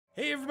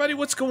Hey everybody,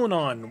 what's going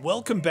on?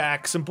 Welcome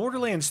back. Some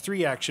Borderlands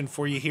 3 action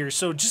for you here.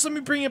 So just let me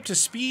bring you up to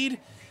speed.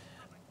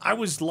 I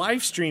was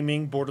live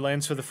streaming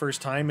Borderlands for the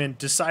first time and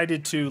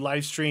decided to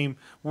live stream.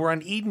 We're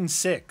on Eden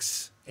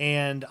 6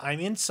 and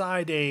I'm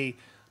inside a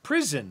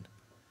prison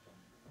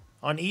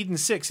on Eden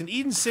 6. And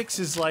Eden 6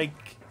 is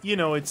like, you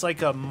know, it's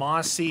like a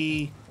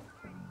mossy,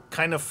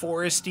 kind of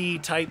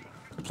foresty type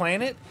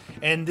planet.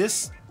 And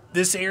this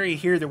area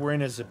here that we're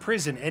in is a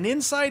prison. And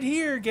inside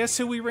here, guess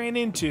who we ran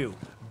into?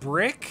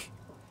 Brick,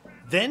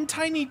 then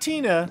Tiny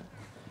Tina,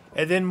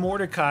 and then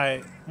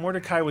Mordecai.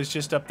 Mordecai was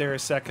just up there a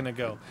second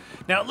ago.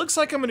 Now, it looks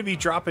like I'm going to be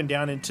dropping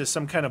down into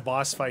some kind of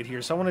boss fight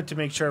here, so I wanted to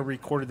make sure I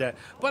recorded that.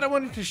 But I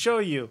wanted to show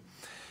you.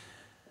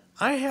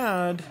 I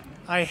had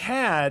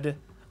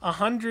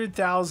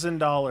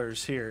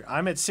 $100,000 here.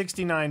 I'm at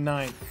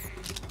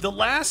 $69,900. The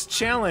last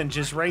challenge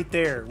is right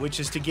there, which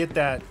is to get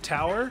that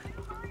tower.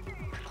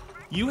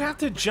 You have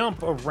to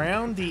jump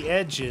around the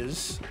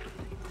edges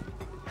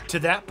to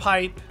that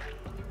pipe,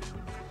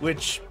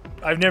 which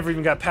I've never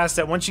even got past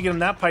that. Once you get on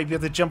that pipe, you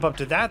have to jump up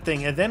to that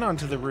thing and then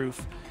onto the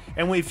roof.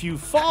 And if you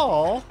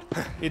fall,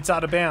 it's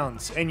out of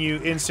bounds and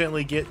you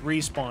instantly get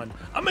respawned.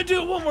 I'm gonna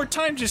do it one more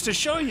time just to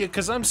show you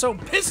because I'm so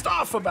pissed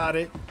off about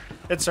it.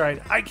 It's all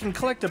right. I can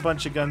collect a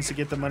bunch of guns to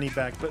get the money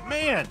back, but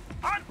man,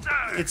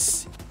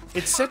 it's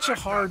such a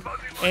hard.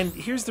 And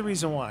here's the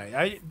reason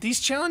why.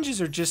 These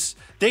challenges are just,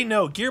 they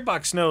know,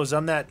 Gearbox knows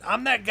I'm that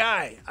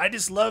guy. I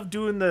just love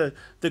doing the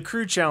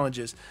crew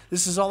challenges.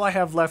 This is all I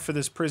have left for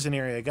this prison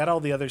area. I got all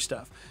the other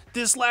stuff.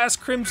 This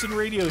last Crimson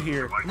radio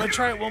here, I'm gonna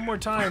try it one more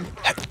time.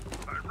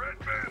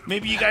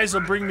 Maybe you guys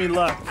will bring me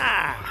luck.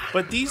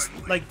 But these,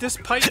 like this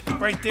pipe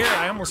right there,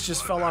 I almost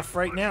just fell off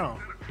right now.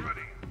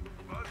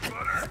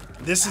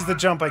 This is the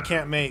jump I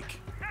can't make.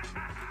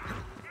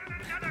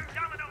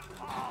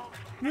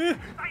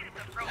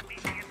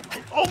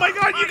 Oh my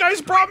god, you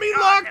guys brought me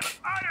luck!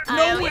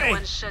 No way!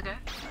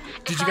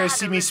 Did you guys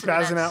see me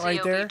spazzing out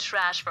right there?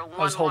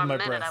 I was holding my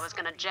breath.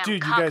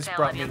 Dude, you guys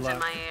brought me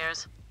luck.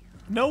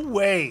 No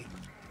way!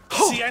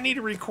 See, I need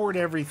to record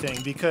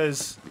everything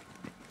because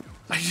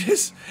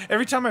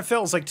every time I fell,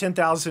 it was like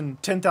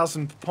 10,000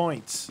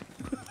 points.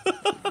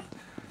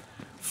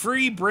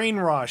 Free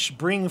brainwash,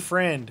 bring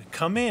friend,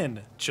 come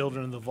in,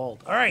 children of the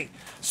vault. All right,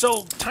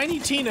 so Tiny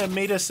Tina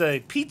made us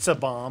a pizza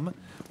bomb.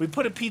 We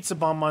put a pizza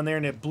bomb on there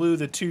and it blew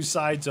the two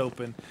sides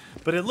open.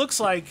 But it looks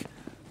like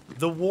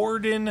the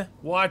Warden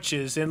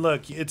watches, and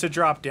look, it's a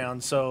drop down,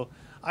 so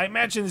I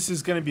imagine this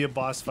is going to be a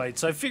boss fight.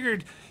 So I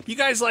figured you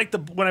guys like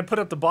when I put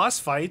up the boss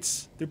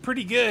fights. They're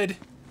pretty good.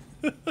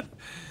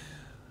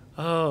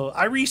 Oh,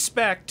 I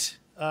respect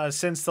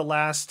since the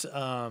last,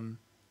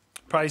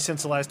 probably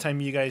since the last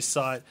time you guys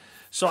saw it.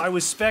 So I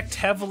was spec'd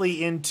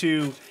heavily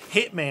into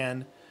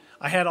Hitman.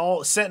 I had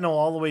Sentinel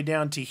all the way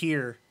down to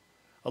here.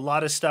 A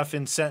lot of stuff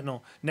in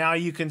Sentinel. Now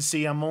you can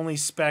see I'm only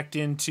spec'd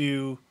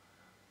into,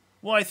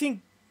 well, I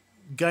think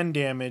gun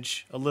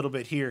damage a little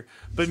bit here,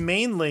 but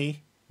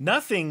mainly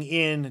nothing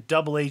in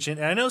Double Agent.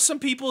 And I know some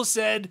people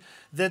said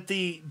that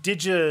the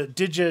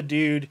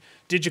Digiclone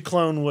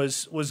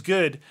was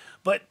good,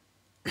 but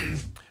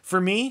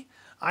for me,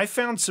 I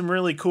found some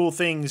really cool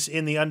things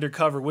in the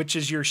Undercover, which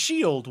is your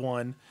shield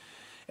one.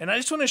 And I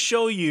just want to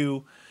show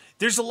you,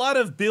 there's a lot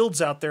of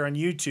builds out there on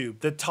YouTube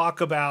that talk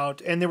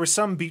about, and there were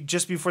some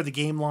just before the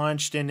game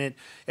launched, and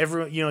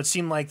everyone, you know, it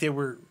seemed like they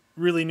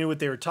really knew what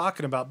they were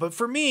talking about. But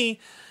for me,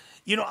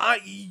 you know,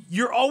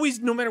 you're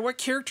always, no matter what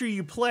character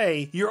you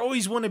play, you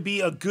always want to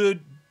be a good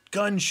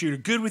gun shooter,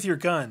 good with your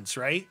guns,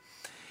 right?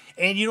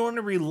 And you don't want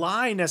to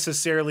rely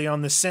necessarily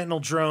on the Sentinel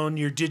drone,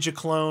 your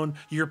Digiclone,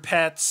 your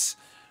pets,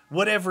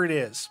 whatever it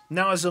is.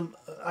 Now,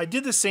 I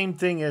did the same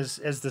thing as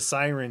the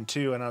Siren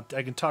too, and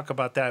I can talk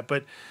about that.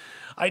 But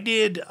I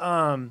did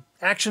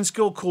action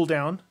skill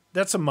cooldown.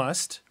 That's a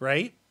must,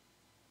 right?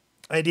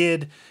 I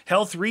did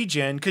health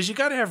regen because you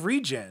got to have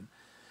regen,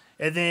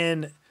 and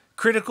then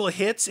critical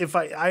hits. If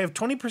I have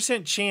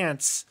 20%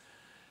 chance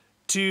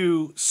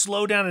to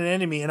slow down an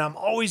enemy, and I'm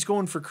always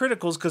going for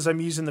criticals because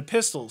I'm using the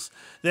pistols.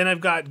 Then I've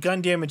got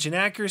gun damage and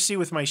accuracy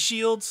with my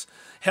shields,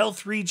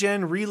 health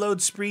regen,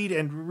 reload speed,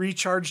 and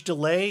recharge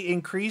delay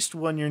increased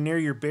when you're near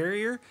your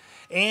barrier.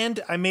 And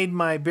I made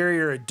my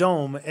barrier a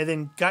dome and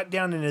then got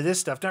down into this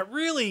stuff. Now,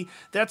 really,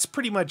 that's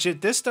pretty much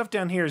it. This stuff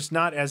down here is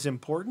not as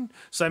important.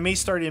 So I may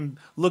start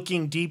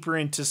looking deeper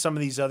into some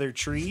of these other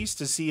trees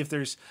to see if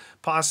there's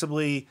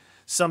possibly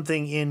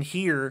something in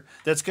here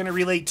that's going to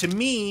relate to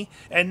me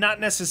and not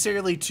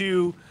necessarily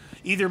to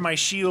either my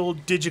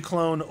shield,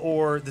 Digiclone,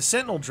 or the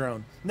Sentinel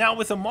drone. Now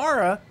with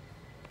Amara,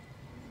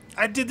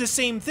 I did the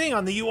same thing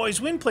on the You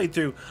Always Win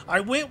playthrough. I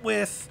went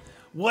with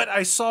what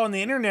I saw on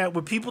the internet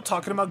with people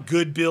talking about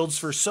good builds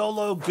for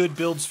solo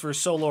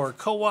or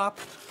co-op,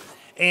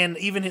 and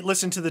even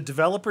listened to the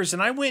developers.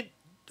 And I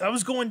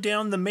was going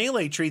down the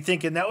melee tree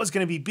thinking that was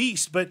going to be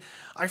beast, but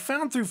I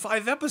found through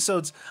 5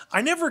 episodes,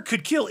 I never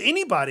could kill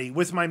anybody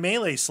with my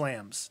melee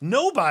slams.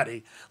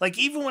 Nobody. Like,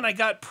 even when I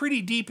got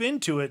pretty deep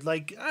into it,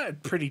 like,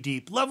 pretty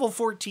deep, level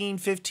 14,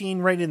 15,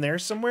 right in there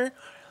somewhere,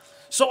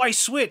 So I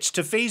switched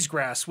to Phase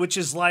Grass, which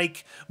is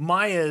like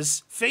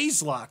Maya's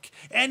Phase Lock,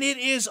 and it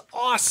is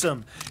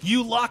awesome.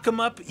 You lock them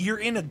up, you're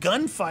in a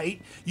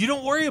gunfight, you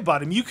don't worry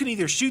about them. You can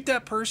either shoot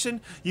that person,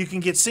 you can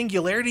get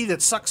Singularity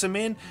that sucks them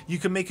in, you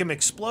can make them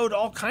explode,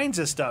 all kinds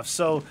of stuff.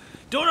 So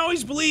don't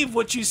always believe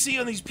what you see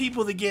on these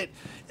people that get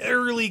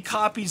early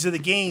copies of the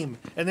game,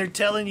 and they're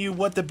telling you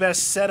what the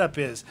best setup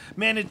is.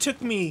 Man, it took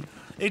me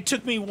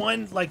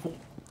one, like,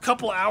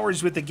 couple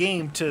hours with the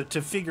game to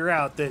figure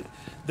out that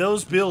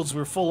those builds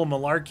were full of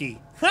malarkey.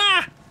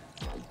 Ha!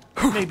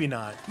 Maybe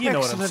not. You know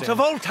what I'm saying. Excellent,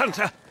 a Vault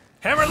Hunter.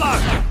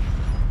 Hammerlock!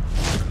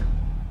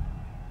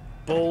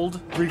 Bold,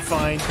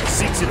 refined,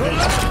 seeks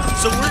adventure.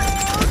 So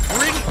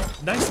we're in...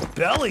 Nice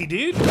belly,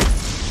 dude.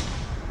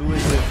 Who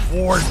is it?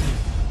 Warden.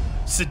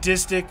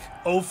 Sadistic,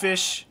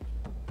 oafish.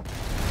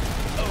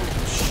 Oh,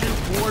 shoot,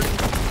 Warden.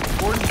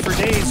 Warden for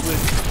days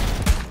with...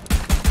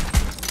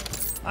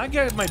 I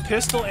got my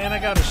pistol and I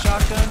got a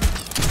shotgun.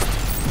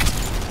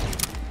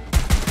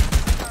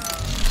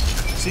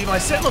 See, my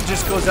sentinel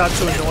just goes out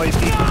to annoy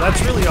people.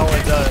 That's really all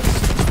it does.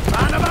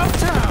 Round about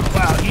town.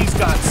 Wow, he's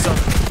got some...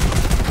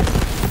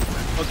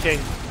 Okay,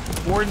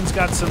 Warden's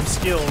got some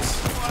skills.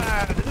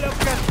 Wow,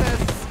 look at the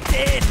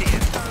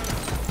stadium.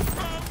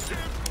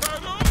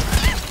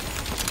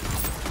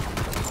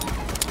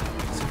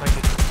 See if I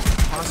could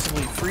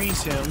possibly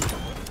freeze him.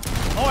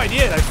 Oh, I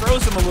did. I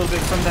froze him a little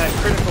bit from that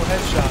critical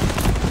headshot.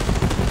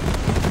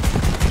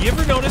 You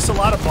ever notice a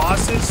lot of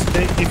bosses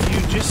that if you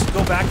just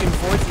go back and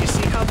forth, you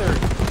see how their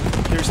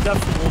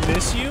stuff will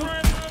miss you?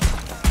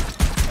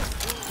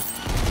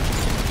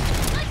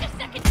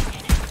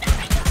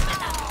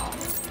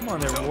 Come on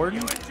there,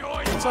 Warden.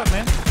 What's up,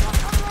 man?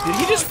 Did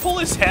he just pull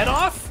his head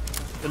off?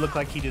 It looked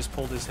like he just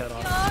pulled his head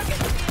off.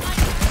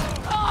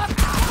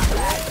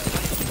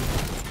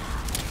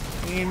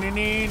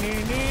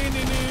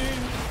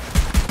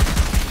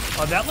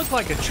 Oh, that looked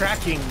like a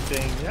tracking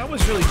thing. That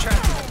was really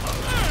tracking.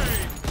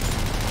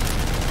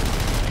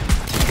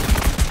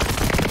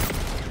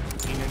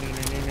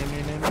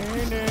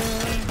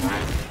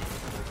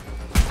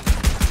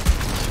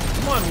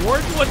 Come on,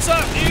 Warden, what's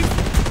up, dude?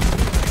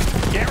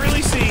 Can't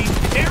really see.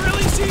 Can't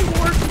really see,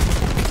 Warden.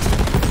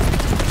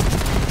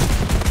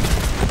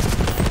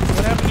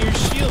 What happened to your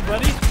shield,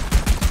 buddy?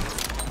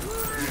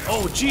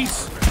 Oh,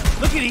 jeez.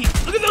 Look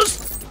at those.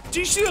 Do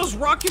you see those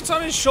rockets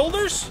on his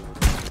shoulders?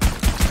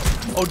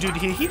 Oh, dude,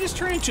 he just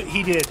turned into...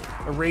 He did.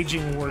 A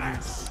Raging Warden.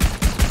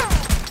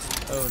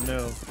 Oh,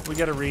 no. We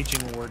got a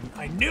Raging Warden.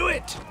 I knew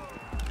it!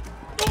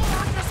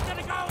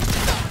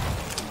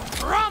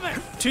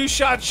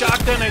 Two-shot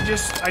shotgun I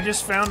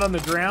just found on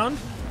the ground.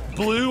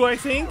 Blue, I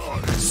think.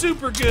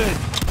 Super good.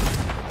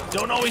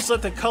 Don't always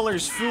let the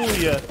colors fool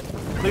you.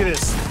 Look at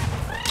this.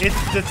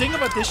 The thing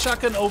about this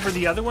shotgun over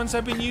the other ones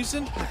I've been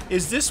using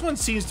is this one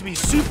seems to be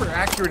super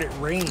accurate at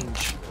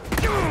range.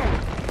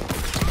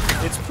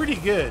 It's pretty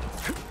good.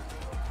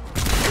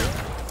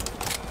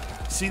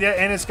 See that?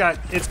 And it's got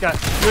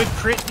good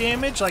crit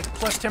damage, like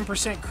plus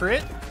 10%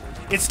 crit.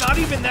 It's not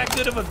even that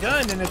good of a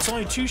gun, and it's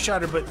only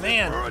two-shotter, but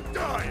man,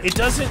 it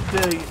doesn't,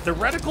 the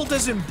reticle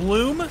doesn't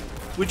bloom,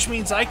 which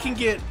means I can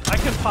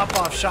pop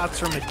off shots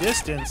from a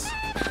distance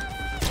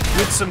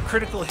with some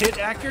critical hit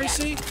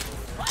accuracy.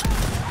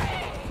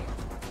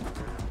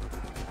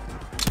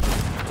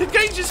 The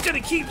guy's just gonna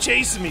keep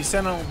chasing me,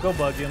 Sentinel, go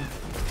bug him.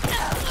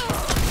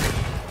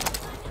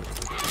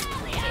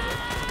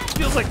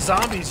 Feels like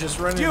zombies just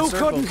running in circles. You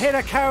couldn't hit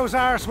a cow's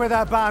arse with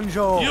a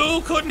banjo.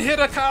 You couldn't hit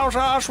a cow's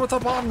arse with a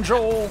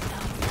banjo.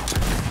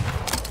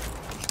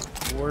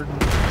 Warden.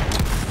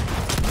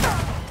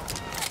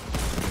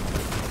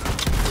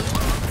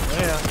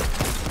 Yeah.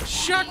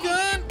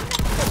 Shotgun.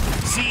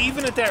 See,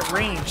 even at that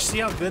range, see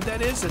how good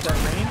that is at that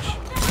range?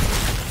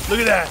 Look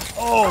at that.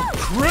 Oh,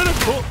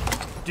 critical.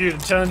 Dude, I'm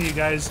telling you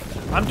guys,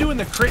 I'm doing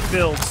the crit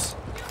builds.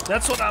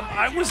 That's what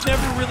I was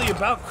never really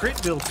about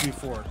crit builds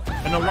before.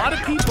 And a lot of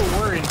people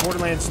were in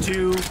Borderlands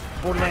 2,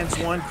 Borderlands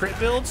 1 crit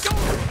builds.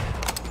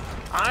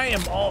 I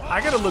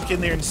gotta look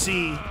in there and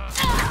see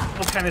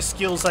what kind of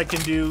skills I can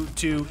do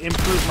to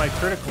improve my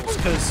criticals,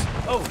 because,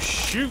 oh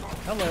shoot,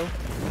 hello.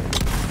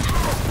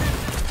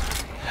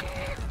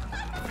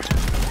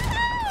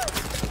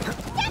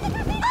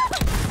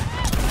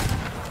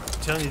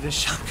 I'm telling you, this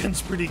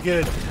shotgun's pretty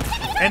good.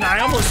 And I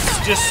almost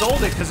just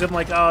sold it because I'm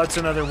like, oh, it's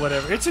another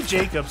whatever. It's a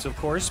Jacobs, of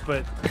course,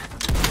 but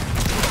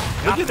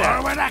look at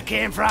that. Where that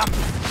came from?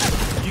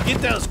 You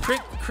get those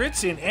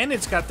crits in, and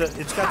it's got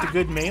the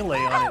good melee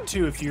on it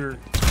too. If you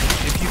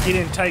get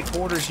in tight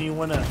quarters and you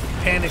want to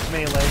panic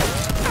melee.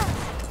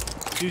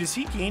 Dude, is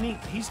he gaining?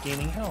 He's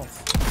gaining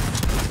health.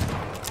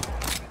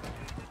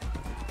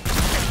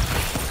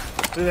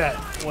 Look at that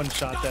one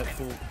shot, that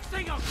fool.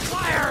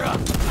 Fire!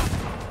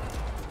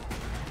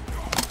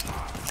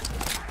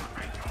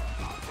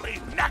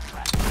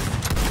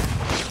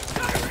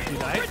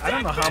 Dude, I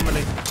don't know how I'm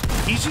gonna.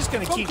 He's just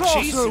gonna keep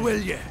chasing.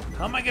 Will you?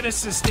 How am I gonna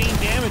sustain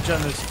damage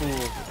on this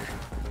fool?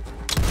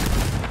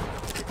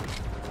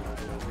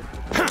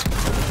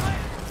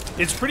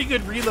 It's pretty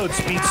good reload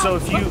speed. So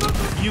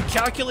if you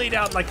calculate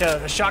out like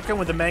a shotgun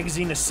with a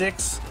magazine of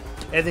 6,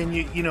 And then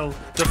you know,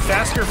 the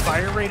faster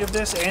fire rate of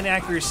this and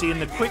accuracy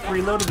and the quick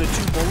reload of the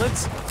 2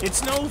 bullets,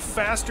 it's no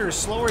faster or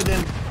slower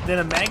than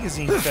a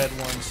magazine-fed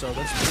one, so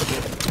that's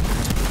pretty good.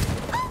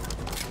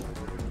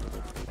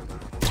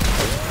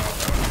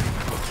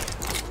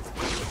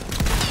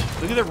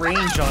 Look at the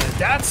range on it.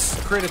 That's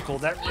critical.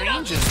 That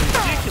range is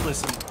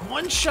ridiculous.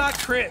 One-shot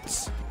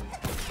crits.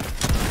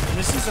 And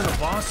this isn't a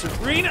boss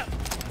arena.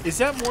 Is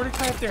that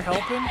Mordecai up there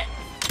helping?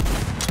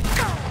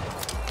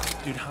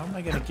 Dude, how am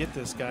I gonna get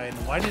this guy? And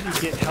why did he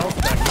get health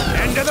back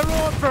there? End of the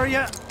road for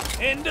you.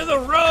 End of the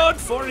road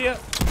for you.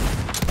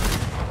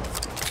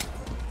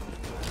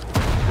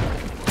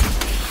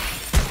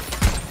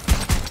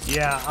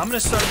 Yeah, I'm gonna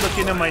start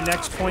looking at my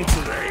next points.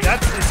 Is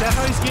that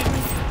how he's getting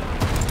me?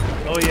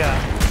 Oh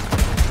yeah.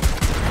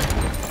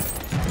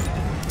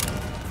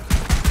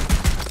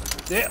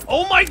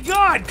 Oh my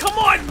God! Come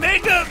on,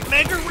 Mega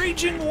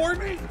Raging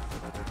Warden!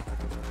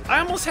 I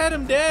almost had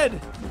him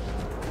dead.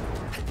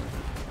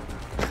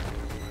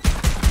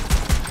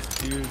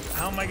 Dude,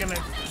 how am I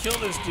gonna kill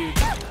this dude?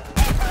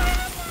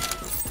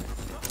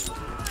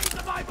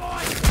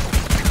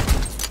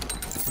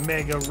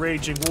 Mega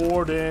Raging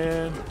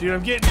Warden. Dude,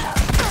 I'm getting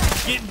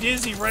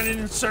dizzy running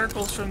in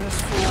circles from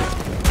this fool.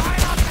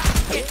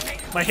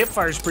 My hip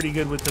fire's pretty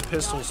good with the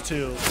pistols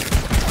too.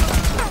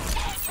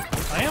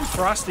 I am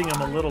frosting him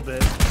a little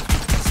bit.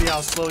 See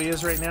how slow he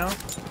is right now?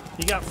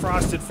 He got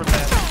frosted from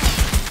that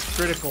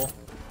critical.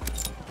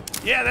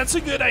 Yeah, that's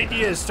a good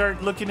idea.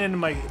 Start looking into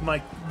my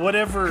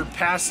whatever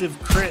passive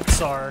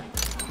crits are.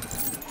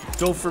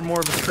 Go for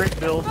more of a crit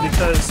build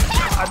because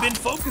I've been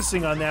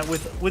focusing on that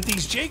with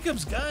these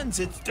Jacobs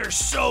guns. They're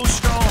so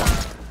strong.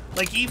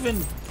 Like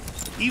even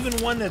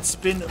one that's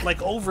been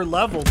like over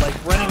leveled, like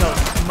running a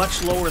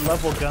much lower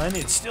level gun,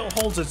 it still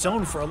holds its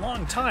own for a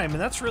long time, and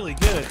that's really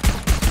good.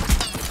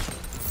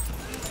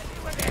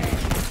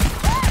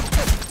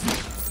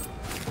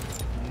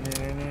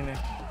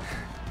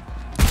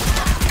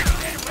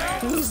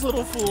 Those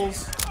little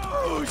fools.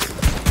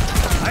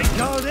 I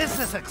call this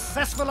a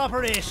successful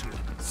operation.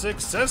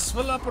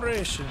 Successful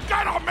operation.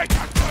 Gotta make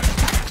that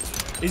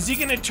good. Is he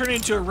gonna turn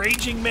into a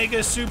Raging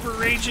Mega, Super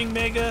Raging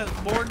Mega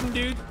Warden,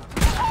 dude?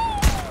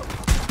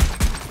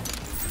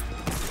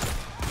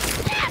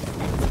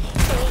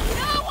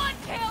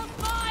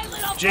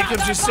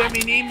 Jacobs just sent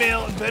me an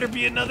email. It better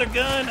be another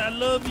gun. I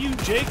love you,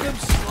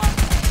 Jacobs.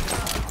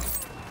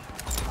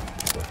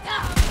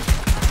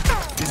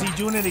 Is he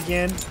doing it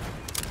again?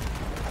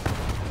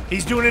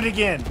 He's doing it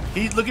again.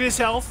 Look at his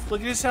health. Look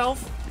at his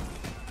health.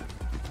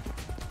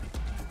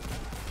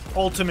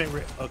 Ultimate.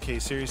 Okay,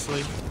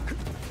 seriously.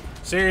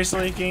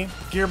 Seriously, game?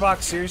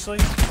 Gearbox, seriously?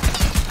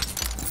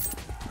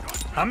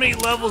 How many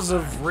levels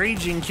of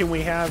raging can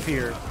we have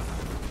here?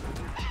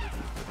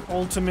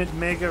 Ultimate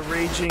Mega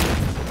Raging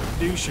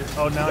doucher.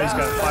 Oh, now he's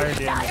got fire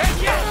damage.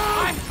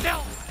 I'm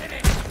still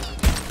sitting.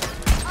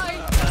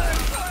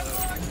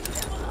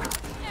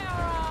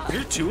 There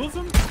are 2 of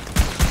them?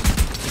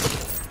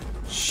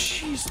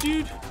 Jeez,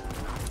 dude.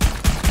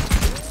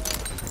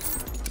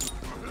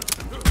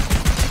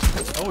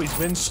 Oh, he's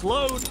been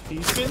slowed.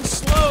 He's been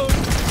slowed.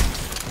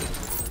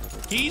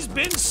 He's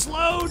been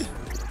slowed.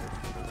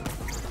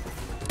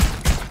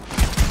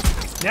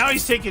 Now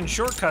he's taking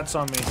shortcuts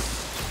on me.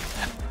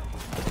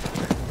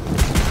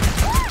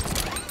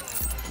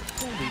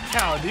 Holy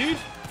cow, dude.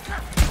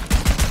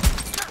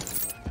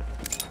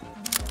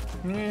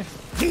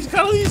 He's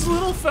got all these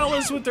little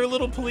fellas with their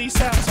little police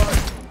hats on.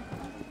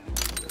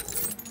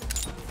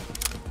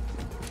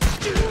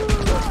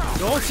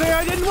 Don't say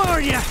I didn't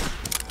warn you.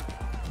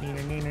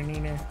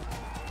 Neener.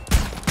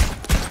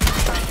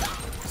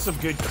 Some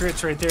good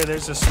crits right there.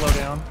 There's a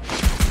slowdown.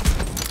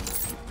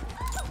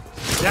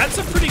 That's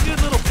a pretty good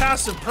little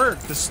passive perk.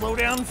 The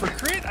slowdown for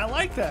crit. I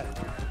like that.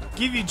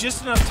 Give you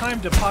just enough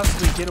time to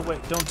possibly get away.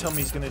 Don't tell me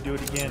he's going to do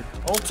it again.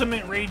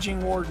 Ultimate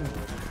Raging Warden.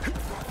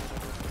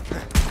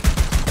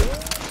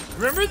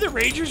 Remember the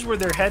Ragers where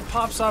their head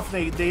pops off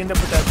and they end up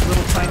with that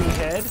little tiny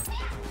head?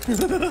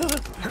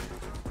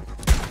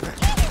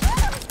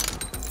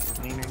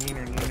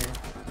 Neener.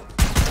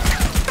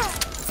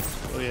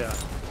 Oh yeah.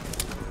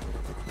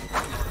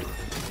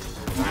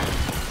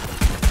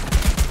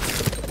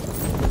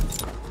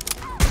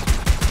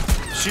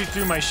 Shoot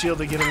through my shield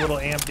to get a little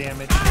amp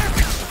damage.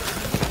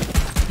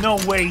 No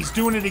way, he's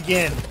doing it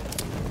again.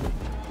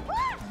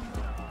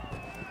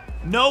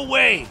 No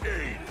way.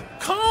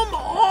 Come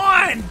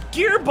on,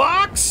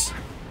 Gearbox.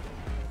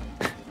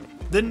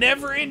 The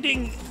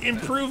never-ending,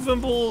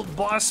 improvable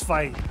boss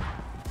fight.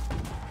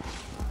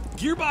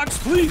 Gearbox,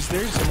 please.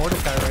 There's the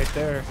Mordecai right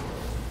there.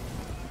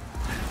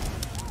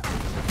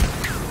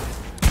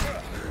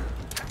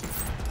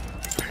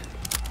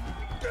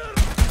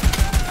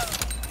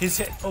 His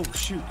head, oh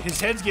shoot,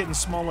 his head's getting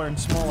smaller and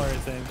smaller, I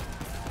think.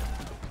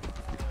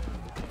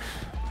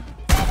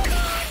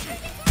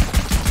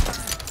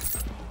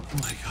 Oh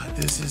my god,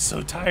 this is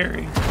so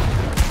tiring.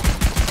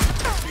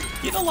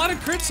 Getting a lot of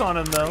crits on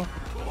him though.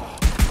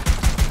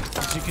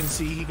 As you can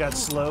see, he got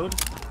slowed.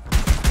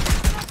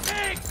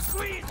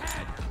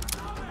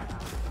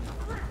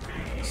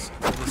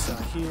 Put this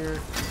out here.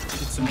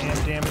 Get some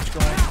amp damage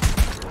going.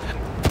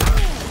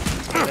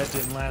 That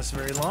didn't last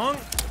very long.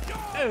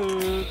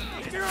 Oh.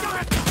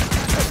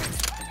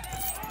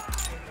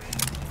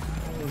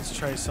 Let's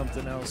try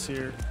something else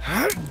here.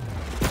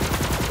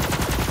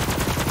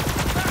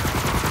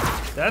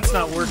 That's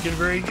not working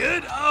very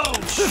good. Oh,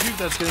 shoot,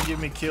 that's gonna get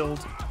me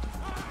killed.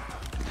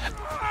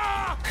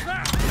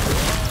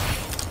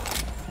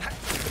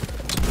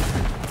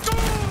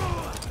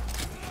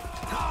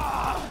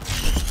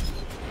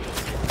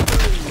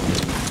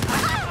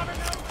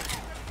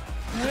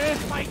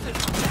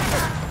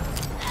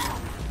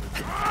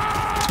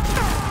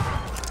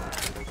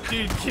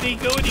 Dude, can he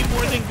go any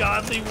more than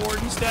godly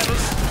warden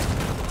status?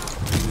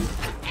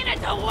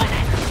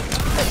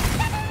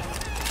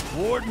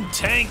 Warden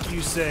tank,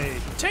 you say?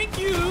 Tank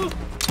you!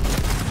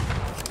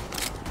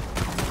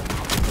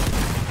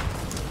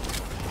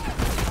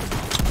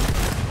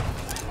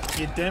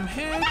 Get them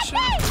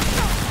headshots.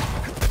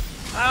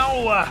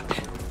 Ow!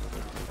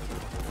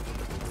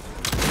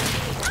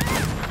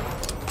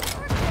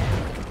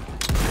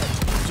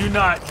 Do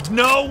not.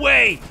 No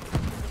way!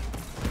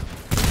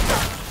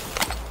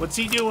 What's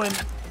he doing?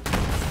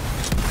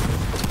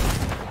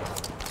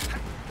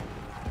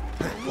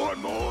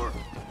 One more.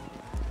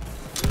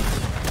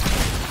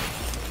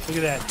 Look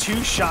at that.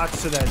 2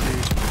 shots to that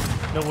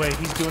dude. No way.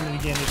 He's doing it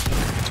again.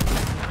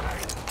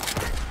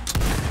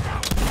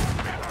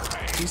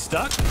 He's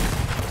stuck?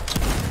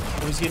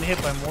 Oh, he's getting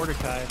hit by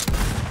Mordecai.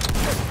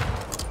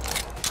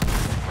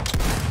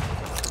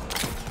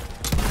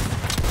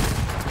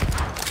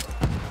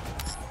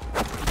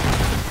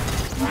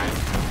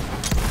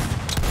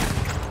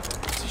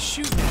 What's he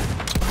shooting at?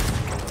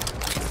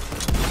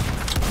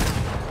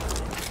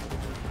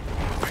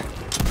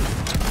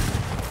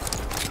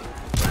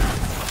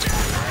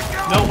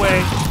 No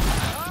way.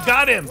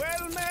 Got him.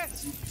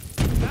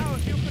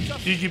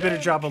 Dude, you better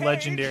drop a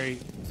legendary.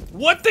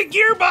 What the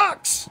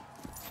gearbox?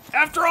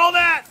 After all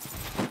that.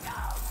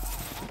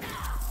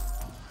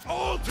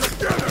 All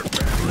together,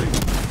 family.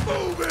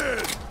 Move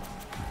in.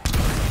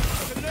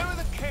 To lower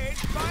the cage,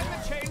 find the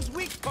chain's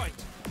weak point.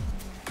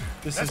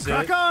 This Let's is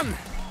crack it. on.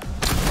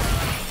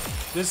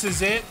 This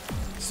is it.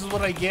 This is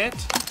what I get.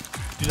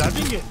 Dude, I've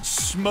been getting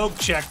smoke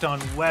checked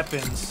on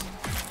weapons.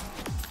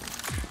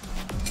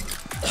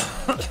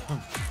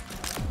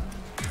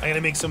 I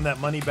gotta make some of that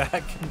money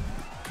back.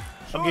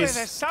 Surely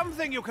there's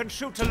something you can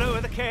shoot to lower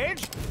the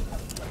cage.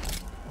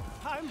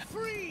 I'm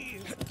free.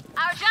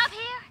 Our job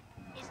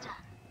here is done.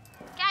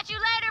 Catch you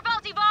later,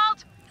 Bolty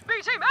Bolt.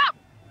 B-team out.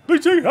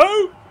 BT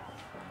ho!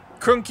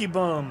 Crunky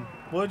Bum.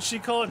 What'd she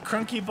call it?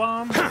 Crunky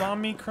Bomb?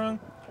 Bomb me crunk?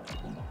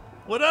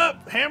 What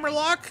up,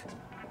 Hammerlock?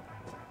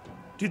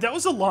 Dude, that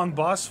was a long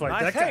boss fight.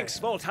 My That thanks,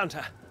 guy. Vault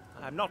Hunter.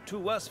 I'm not too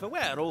worse for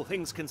wear, all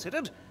things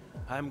considered.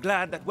 I'm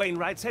glad that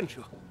Wainwright sent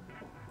you.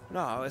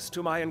 Now, as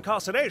to my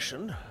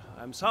incarceration,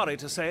 I'm sorry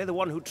to say the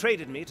one who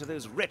traded me to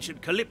those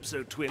wretched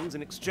Calypso twins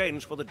in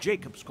exchange for the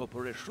Jacobs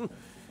Corporation,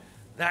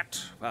 that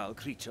foul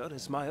creature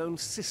is my own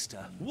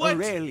sister, What?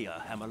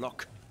 Aurelia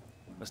Hammerlock.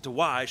 As to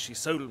why she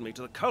sold me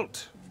to the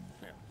cult,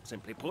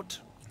 simply put,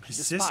 she His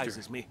despises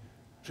sister. me.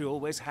 She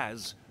always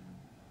has.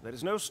 There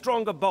is no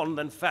stronger bond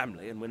than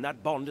family, and when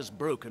that bond is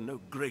broken, no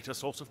greater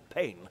source of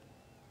pain.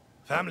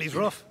 Family's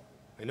rough.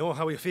 I know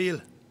how you feel.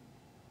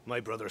 My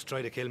brothers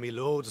tried to kill me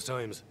loads of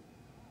times.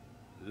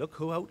 Look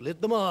who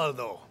outlived them all,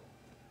 though.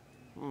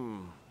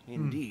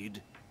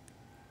 Indeed.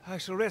 I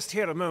shall rest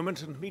here a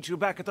moment and meet you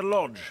back at the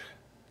lodge.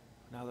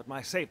 Now that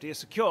my safety is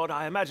secured,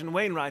 I imagine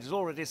Wainwright has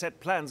already set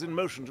plans in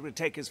motion to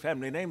retake his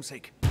family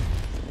namesake.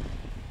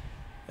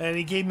 And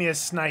he gave me a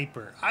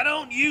sniper. I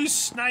don't use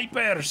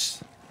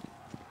snipers.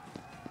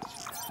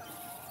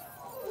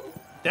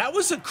 That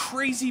was a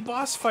crazy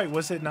boss fight,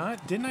 was it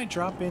not? Didn't I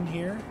drop in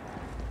here?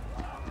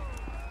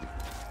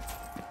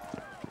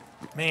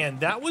 Man,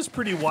 that was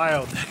pretty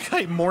wild. That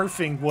guy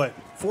morphing, what,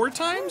 4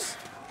 times?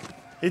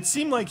 It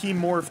seemed like he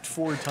morphed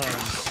 4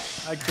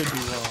 times. I could be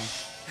wrong.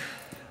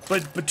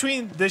 But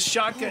between this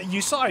shotgun,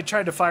 you saw I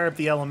tried to fire up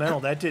the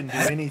elemental. That didn't do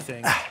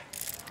anything.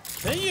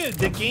 Then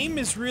the game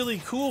is really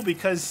cool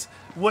because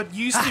what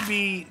used to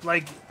be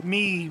like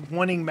me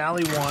wanting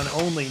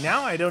Maliwan only,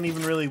 now I don't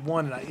even really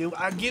want it.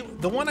 I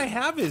get the one I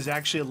have is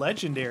actually a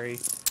legendary.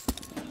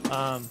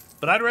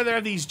 But I'd rather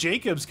have these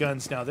Jacobs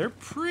guns now. They're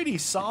pretty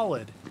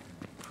solid.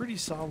 Pretty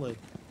solid.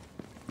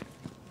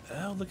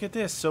 Oh, look at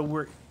this.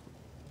 So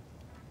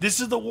this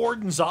is the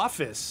Warden's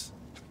office.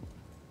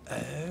 Oh.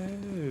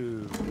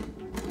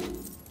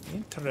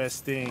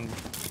 Interesting.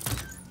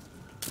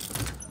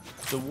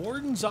 The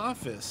Warden's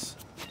office.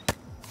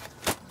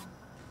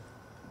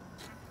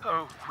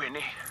 Oh,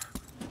 Winnie.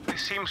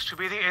 This seems to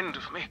be the end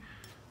of me.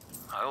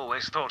 I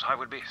always thought I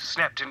would be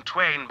snapped in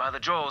twain by the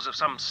jaws of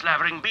some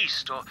slavering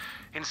beast, or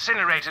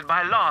incinerated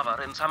by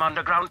lava in some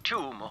underground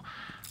tomb, or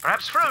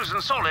perhaps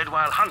frozen solid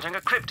while hunting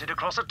a cryptid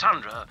across a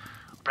tundra,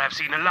 perhaps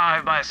eaten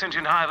alive by a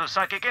sentient hive of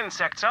psychic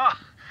insects. Ah,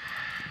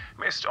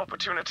 missed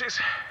opportunities.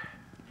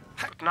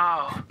 But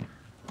now,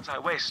 as I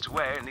waste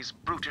away in these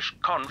brutish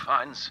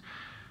confines,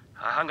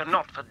 I hunger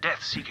not for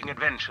death-seeking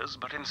adventures,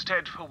 but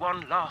instead for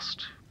one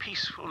last,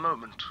 peaceful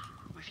moment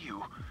with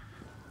you.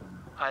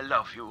 I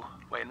love you,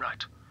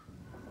 Wainwright.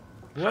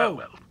 Whoa.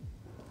 Farewell.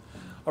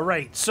 All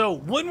right, so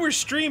when we're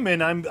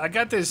streaming, I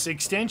got this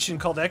extension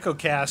called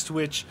EchoCast,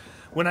 which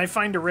when I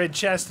find a red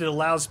chest, it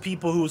allows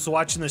people who's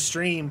watching the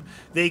stream,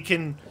 they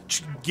can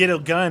get a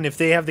gun if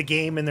they have the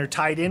game and they're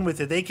tied in with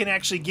it. They can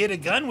actually get a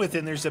gun with it.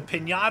 And there's a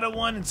pinata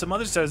one and some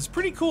other stuff. It's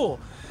pretty cool.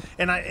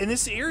 And in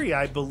this area,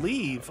 I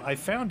believe I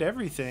found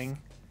everything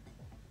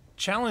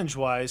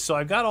challenge-wise. So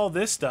I got all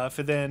this stuff,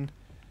 and then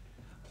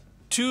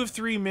 2 of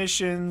 3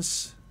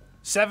 missions,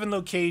 7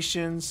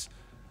 locations.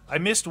 I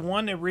missed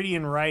 1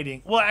 Iridian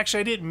writing. Well, actually,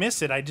 I didn't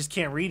miss it. I just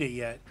can't read it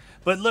yet.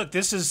 But look,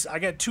 I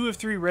got 2 of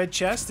 3 red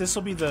chests. This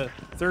will be the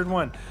 3rd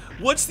one.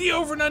 What's the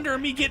over and under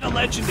of me getting a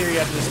legendary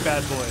out of this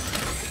bad boy?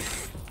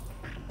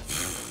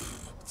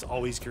 It's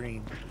always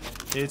green.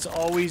 It's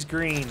always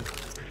green.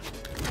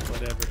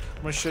 Whatever.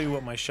 I'm going to show you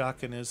what my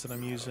shotgun is that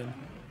I'm using.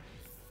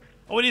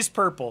 Oh, it is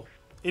purple.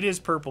 It is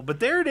purple. But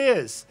there it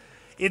is.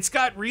 It's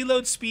got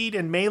reload speed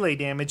and melee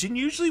damage. And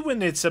usually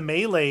when it's a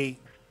melee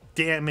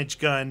damage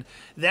gun,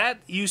 that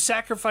you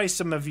sacrifice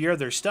some of your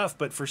other stuff.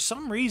 But for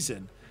some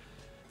reason,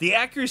 the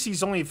accuracy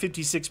is only at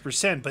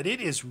 56%, but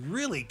it is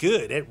really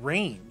good at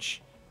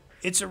range.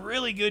 It's a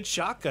really good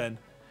shotgun.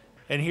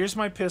 And here's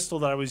my pistol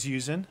that I was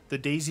using, the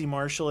Daisy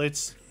Marshall.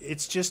 It's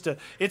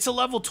a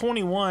level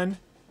 21,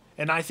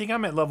 and I think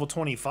I'm at level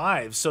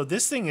 25. So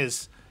this thing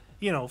is,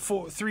 you know,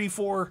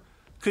 4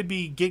 could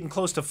be getting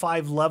close to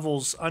 5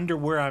 levels under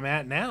where I'm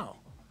at now.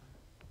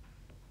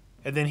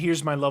 And then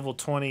here's my level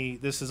 20.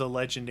 This is a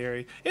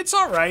legendary. It's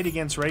all right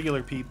against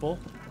regular people.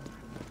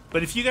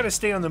 But if you got to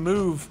stay on the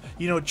move,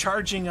 you know,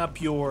 charging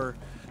up your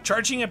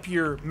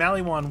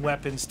Maliwan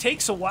weapons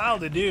takes a while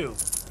to do.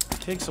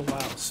 Takes a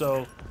while.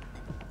 So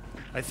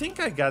I think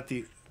I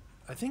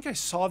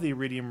saw the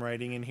Iridium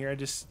writing in here. I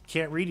just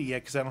can't read it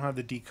yet because I don't have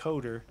the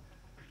decoder.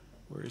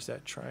 Where is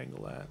that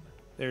triangle at?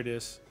 There it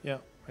is. Yeah,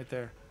 right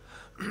there.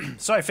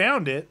 So I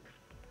found it.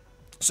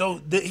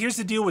 So here's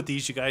the deal with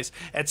these, you guys.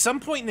 At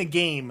some point in the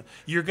game,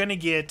 you're going to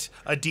get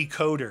a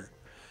decoder.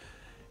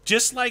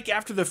 Just like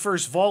after the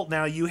first vault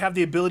now, you have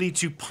the ability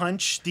to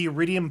punch the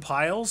iridium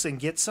piles and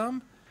get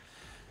some.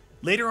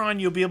 Later on,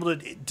 you'll be able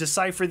to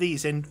decipher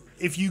these. And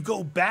if you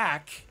go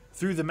back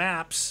through the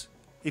maps,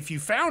 if you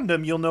found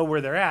them, you'll know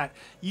where they're at.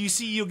 You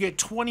see, you'll get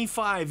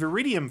 25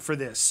 iridium for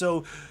this.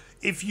 So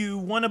if you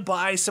want to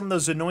buy some of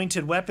those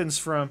anointed weapons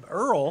from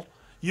Earl,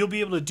 you'll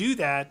be able to do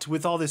that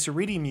with all this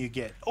iridium you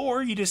get.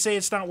 Or you just say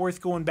it's not worth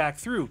going back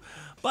through.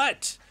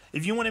 But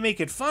if you want to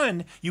make it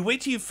fun, you wait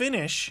till you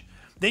finish.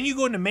 Then you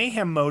go into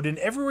mayhem mode, and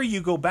everywhere you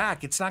go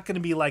back, it's not going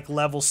to be like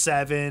level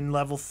 7,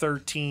 level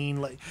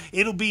 13.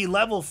 It'll be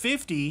level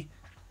 50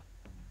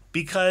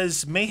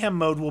 because mayhem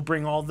mode will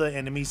bring all the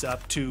enemies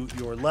up to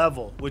your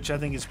level, which I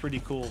think is pretty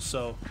cool.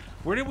 So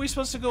where are we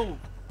supposed to go?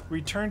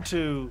 Return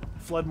to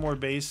Floodmore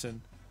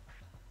Basin.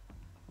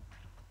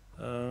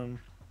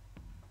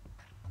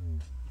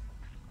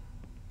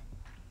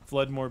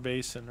 Floodmore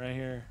Basin right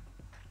here.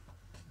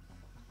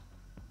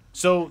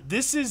 So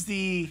this is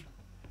the...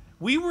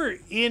 We were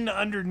in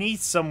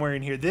underneath somewhere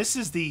in here. This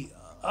is the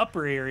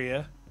upper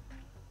area.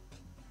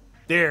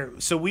 There.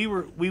 So we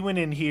went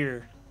in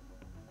here.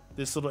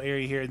 This little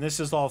area here. And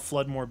this is all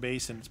Floodmore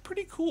Basin. It's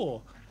pretty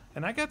cool.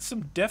 And I got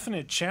some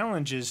definite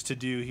challenges to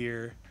do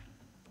here.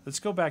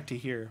 Let's go back to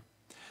here.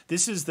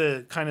 This is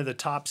the kind of the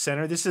top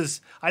center. This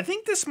is... I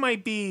think this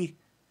might be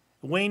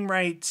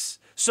Wainwright's...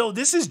 So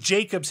this is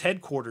Jacob's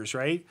headquarters,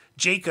 right?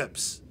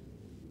 Jacob's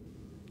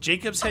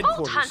headquarters.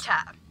 Vault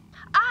Hunter.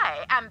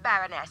 I am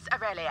Baroness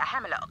Aurelia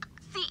Hammerlock,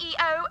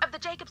 CEO of the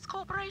Jacobs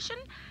Corporation.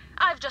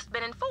 I've just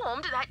been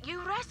informed that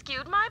you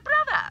rescued my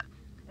brother.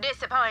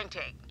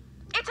 Disappointing.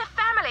 It's a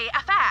family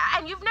affair,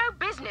 and you've no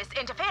business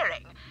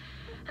interfering.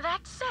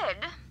 That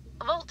said,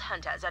 Vault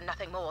Hunters are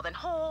nothing more than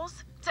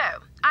whores, so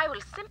I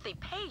will simply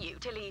pay you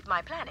to leave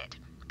my planet.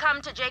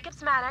 Come to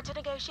Jacobs Manor to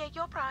negotiate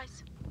your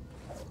price.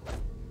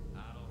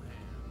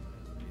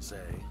 You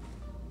say?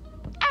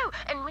 Oh,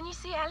 and when you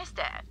see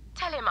Alistair,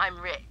 tell him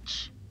I'm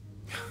rich.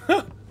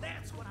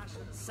 That's what I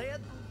should have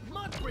said.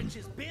 Mud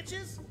britches,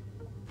 bitches.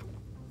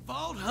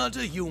 Vault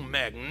Hunter, you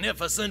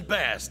magnificent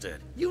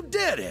bastard. You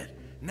did it.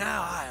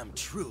 Now I am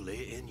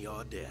truly in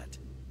your debt.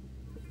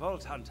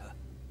 Vault Hunter,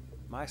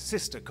 my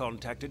sister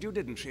contacted you,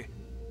 didn't she?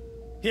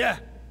 Yeah,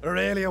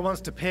 Aurelia wants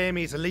to pay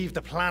me to leave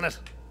the planet.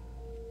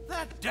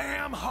 That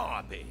damn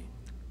harpy.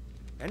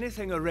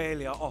 Anything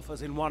Aurelia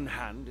offers in one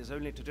hand is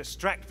only to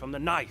distract from the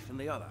knife in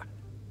the other.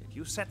 If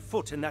you set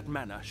foot in that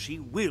manor, she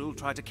will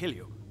try to kill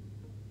you.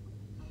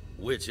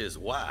 Which is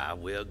why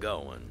we're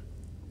going.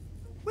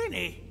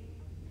 Winnie!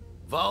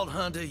 Vault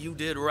Hunter, you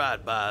did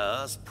right by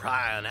us,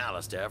 prying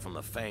Alistair from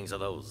the fangs of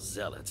those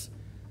zealots.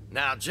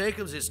 Now,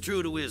 Jacobs is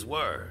true to his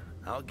word.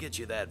 I'll get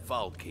you that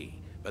vault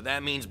key, but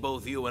that means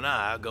both you and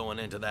I are going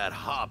into that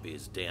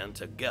harpy's den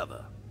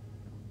together.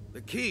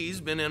 The key's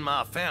been in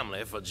my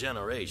family for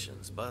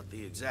generations, but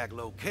the exact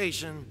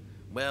location,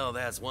 well,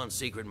 that's one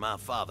secret my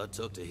father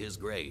took to his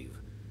grave.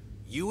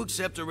 You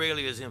accept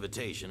Aurelia's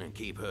invitation and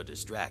keep her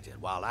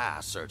distracted while I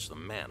search the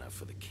manor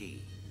for the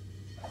key.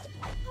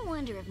 I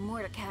wonder if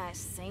Mordecai's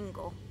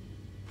single.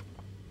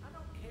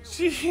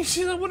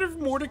 I wonder if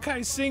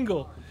Mordecai's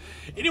single.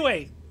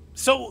 Anyway,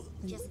 so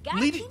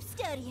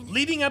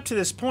leading up to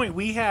this point,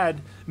 we had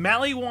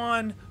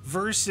Maliwan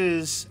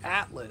versus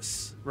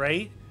Atlas,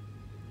 right?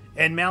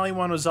 And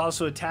Maliwan was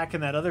also attacking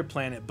that other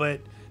planet,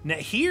 but now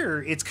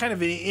here it's kind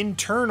of an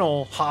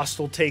internal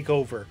hostile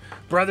takeover,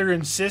 brother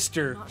and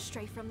sister. Not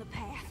stray from the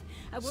path.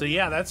 So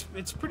yeah,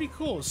 it's pretty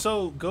cool.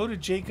 So go to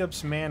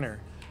Jacob's Manor.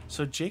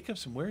 So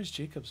where's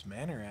Jacob's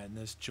Manor at in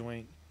this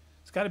joint?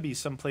 It's got to be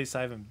someplace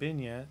I haven't been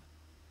yet.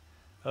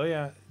 Oh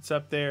yeah, it's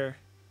up there.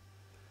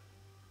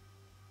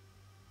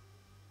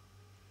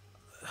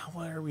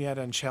 Where are we at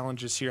on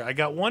challenges here? I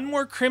got one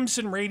more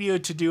Crimson Radio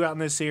to do out in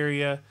this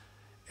area,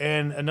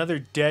 and another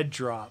dead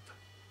drop.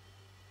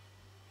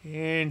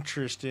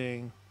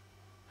 Interesting.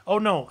 Oh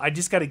no, I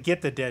just got to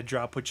get the dead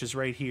drop, which is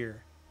right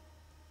here.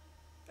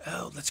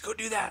 Oh, let's go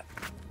do that.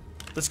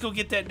 Let's go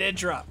get that dead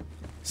drop.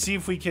 See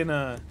if we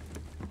can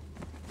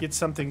get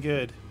something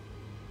good.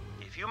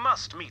 If you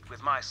must meet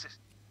with my sister,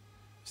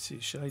 See,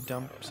 should I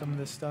dump some of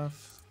this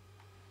stuff?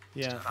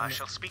 Yeah. I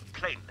shall speak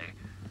plainly.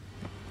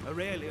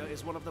 Aurelia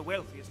is one of the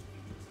wealthiest.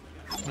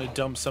 I'm gonna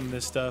dump some of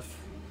this stuff.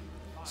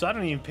 So I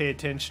don't even pay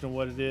attention to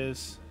what it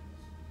is.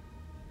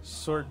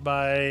 Sort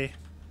by...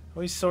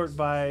 Always sort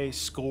by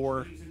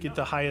score. Get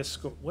the highest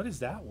score. What is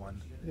that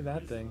one? Look at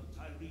that thing.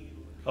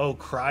 Oh,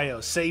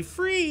 cryo. Say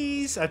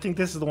freeze! I think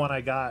this is the one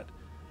I got.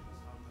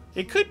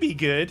 It could be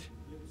good.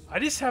 I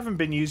just haven't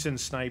been using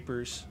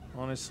snipers,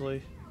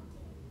 honestly.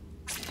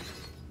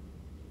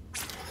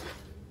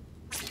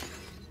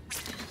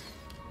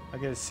 I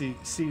gotta see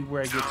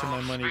where I get to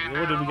my money.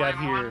 What do we got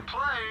here?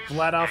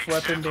 Vladoff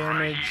weapon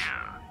damage.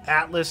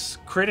 Atlas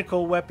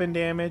critical weapon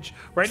damage.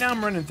 Right now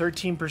I'm running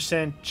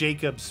 13%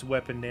 Jacob's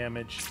weapon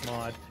damage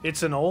mod.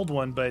 It's an old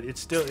one, but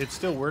it's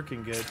still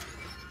working good.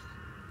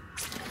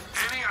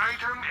 Any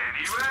item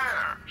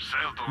anywhere.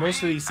 Sell to Most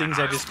of me, these things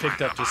and I just I'll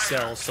picked up to bring the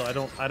sell, so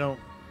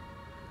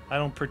I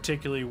don't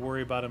particularly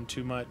worry about them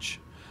too much.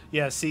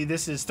 Yeah, see,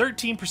 this is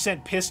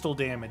 13% pistol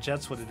damage.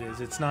 That's what it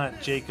is. It's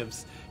not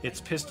Jacob's. It's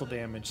pistol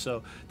damage.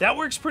 So that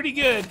works pretty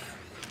good.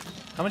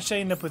 How much did I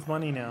end up with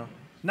money now?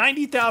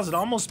 90,000.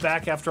 Almost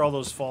back after all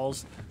those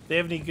falls. They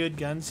have any good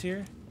guns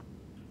here?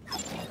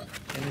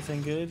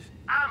 Anything good?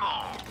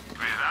 ammo.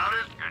 Without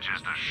it, you're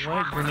just a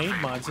short What? Grenade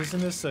mods.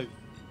 Isn't this a...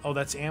 Oh,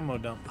 that's ammo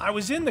dump. I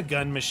was in the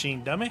gun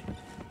machine, dummy.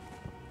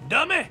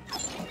 Dummy!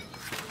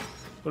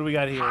 What do we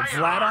got here?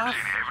 Vladoff?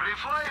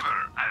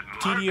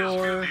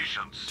 Tedior,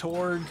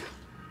 Torg.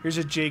 Here's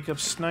a Jacob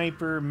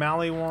Sniper,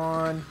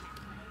 Maliwan,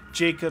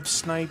 Jacob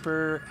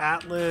Sniper,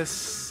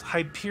 Atlas,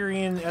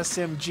 Hyperion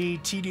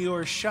SMG,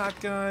 Tedior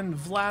Shotgun,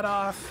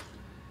 Vladoff.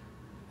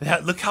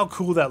 Look how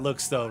cool that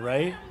looks, though,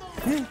 right?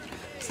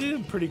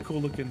 It's pretty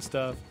cool looking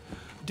stuff.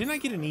 Didn't I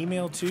get an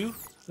email, too?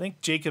 I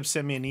think Jacob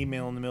sent me an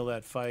email in the middle of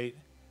that fight.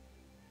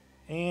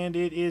 And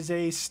it is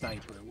a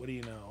sniper. What do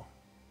you know?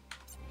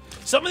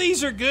 Some of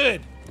these are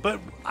good, but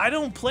I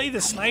don't play the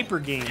sniper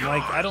game.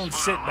 Like, I don't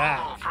sit back.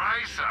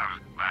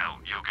 Well,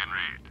 you can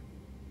read.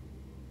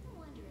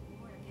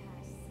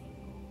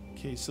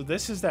 Okay, so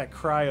this is that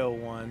cryo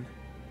one.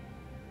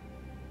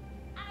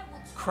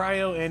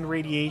 Cryo and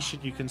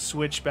radiation, you can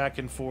switch back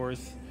and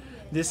forth.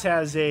 This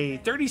has a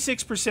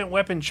 36%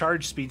 weapon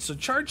charge speed, so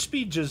charge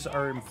speed just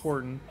are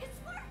important.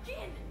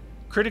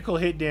 Critical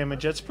hit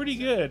damage, that's pretty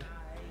good.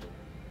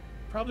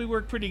 Probably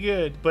worked pretty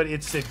good, but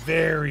it's a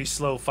very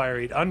slow fire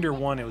rate. Under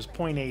 1, it was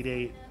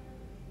 0.88.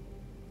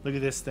 Look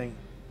at this thing.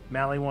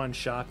 Maliwan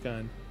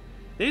shotgun.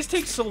 They just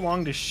take so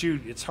long to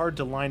shoot, it's hard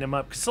to line them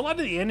up, because a lot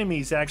of the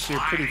enemies actually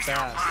are pretty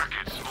fast.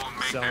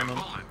 Selling them.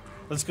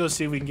 Let's go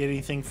see if we can get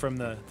anything from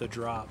the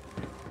drop.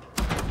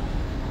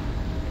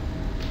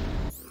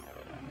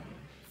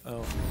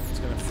 Oh, it's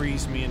gonna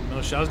freeze me in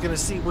motion. I was gonna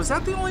see, was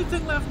that the only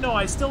thing left? No,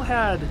 I still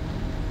had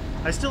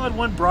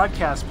one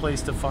broadcast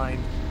place to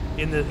find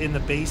in the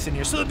basin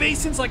here. So the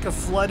basin's like a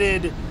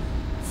flooded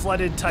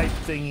type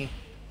thingy.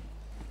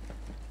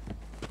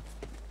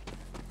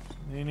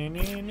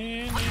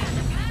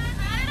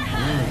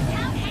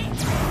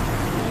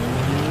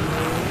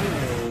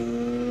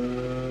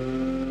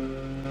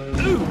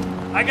 Ooh,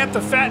 I got the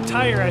fat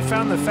tire. I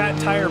found the fat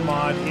tire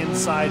mod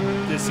inside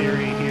this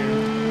area here.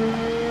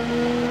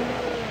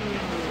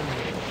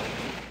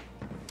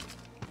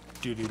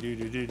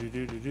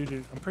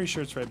 I'm pretty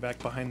sure it's right back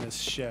behind this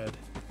shed.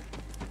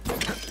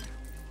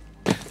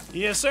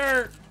 Yes,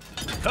 sir.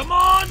 Come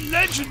on,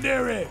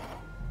 legendary.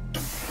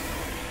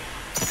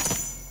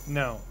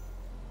 No.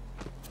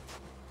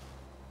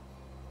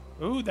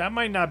 Ooh, that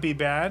might not be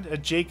bad. A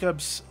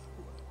Jacob's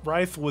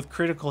rifle with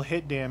critical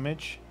hit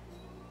damage.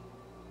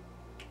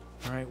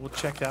 All right, we'll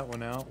check that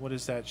one out. What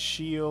is that?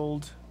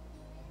 Shield.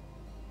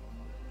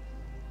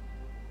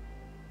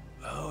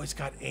 Oh, it's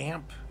got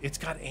amp. It's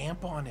got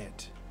amp on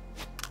it.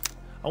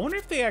 I wonder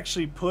if they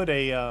actually put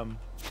a I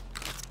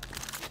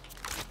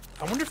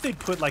wonder if they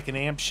put like an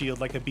amp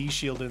shield, like a B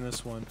shield in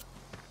this one.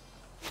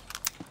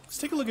 Let's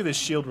take a look at this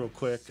shield real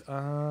quick.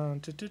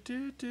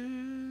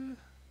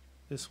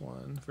 This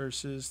one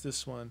versus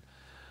this one.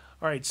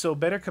 All right, so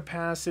better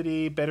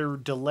capacity, better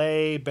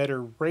delay,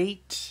 better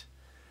rate.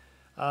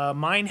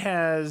 Mine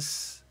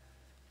has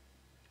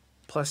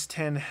plus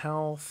 10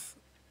 health,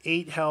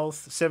 8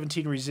 health,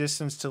 17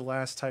 resistance to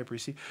last type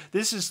receive.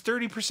 This is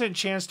 30%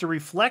 chance to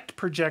reflect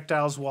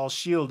projectiles while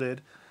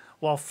shielded,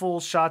 while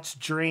full shots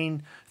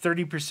drain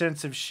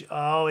 30% of...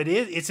 oh, it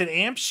is. It's an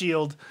amp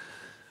shield,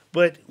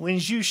 but when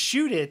you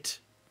shoot it,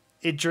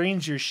 it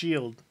drains your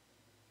shield.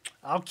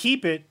 I'll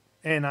keep it,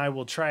 and I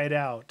will try it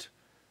out.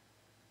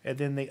 And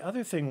then the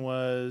other thing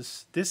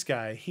was this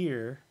guy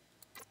here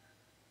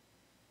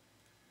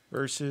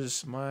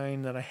versus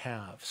mine that I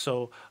have.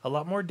 So a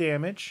lot more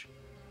damage.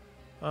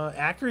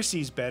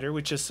 Accuracy is better,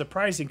 which is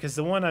surprising because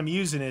the one I'm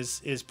using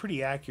is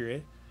pretty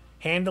accurate.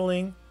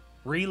 Handling,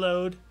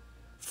 reload,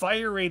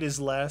 fire rate is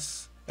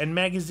less, and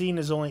magazine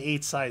is only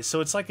 8 size.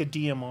 So it's like a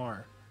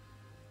DMR.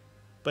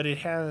 But it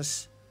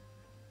has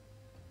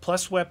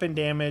plus weapon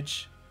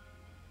damage,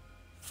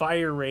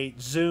 fire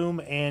rate, zoom,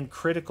 and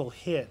critical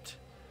hit.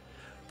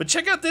 But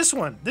check out this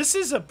one. This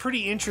is a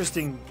pretty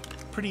interesting.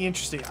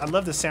 I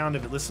love the sound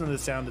of it. Listen to the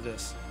sound of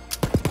this.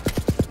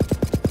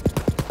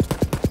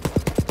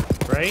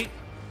 Right?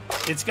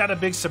 It's got a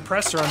big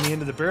suppressor on the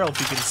end of the barrel, if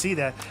you can see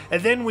that.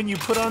 And then when you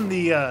put on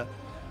the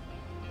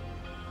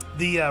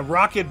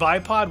rocket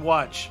bipod,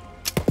 watch.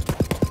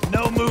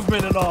 No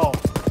movement at all.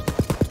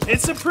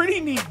 It's a pretty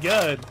neat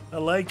gun. I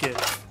like it.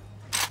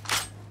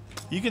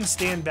 You can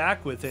stand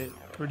back with it.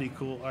 Pretty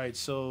cool. All right,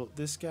 so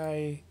this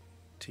guy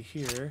to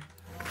here.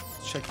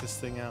 Let's check this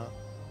thing out.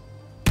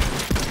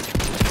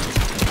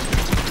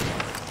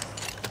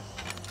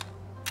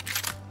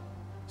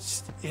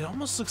 It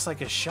almost looks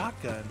like a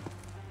shotgun.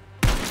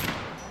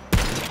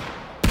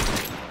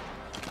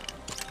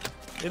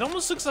 It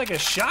almost looks like a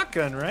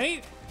shotgun,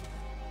 right?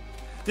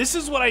 This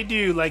is what I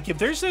do. Like if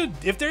there's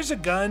a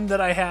gun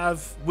that I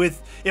have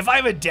with, if I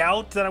have a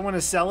doubt that I want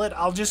to sell it,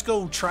 I'll just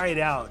go try it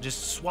out.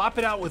 Just swap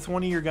it out with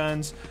one of your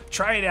guns,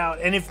 try it out,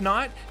 and if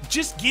not,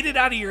 just get it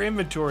out of your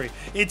inventory.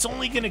 It's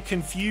only going to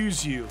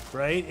confuse you,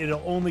 right?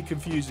 It'll only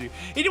confuse you.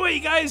 Anyway,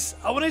 you guys,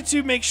 I wanted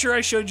to make sure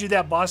I showed you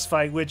that boss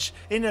fight, which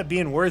ended up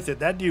being worth it.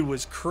 That dude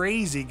was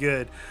crazy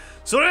good.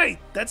 So, hey,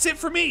 that's it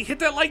for me. Hit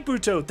that like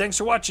button. Thanks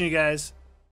for watching, you guys.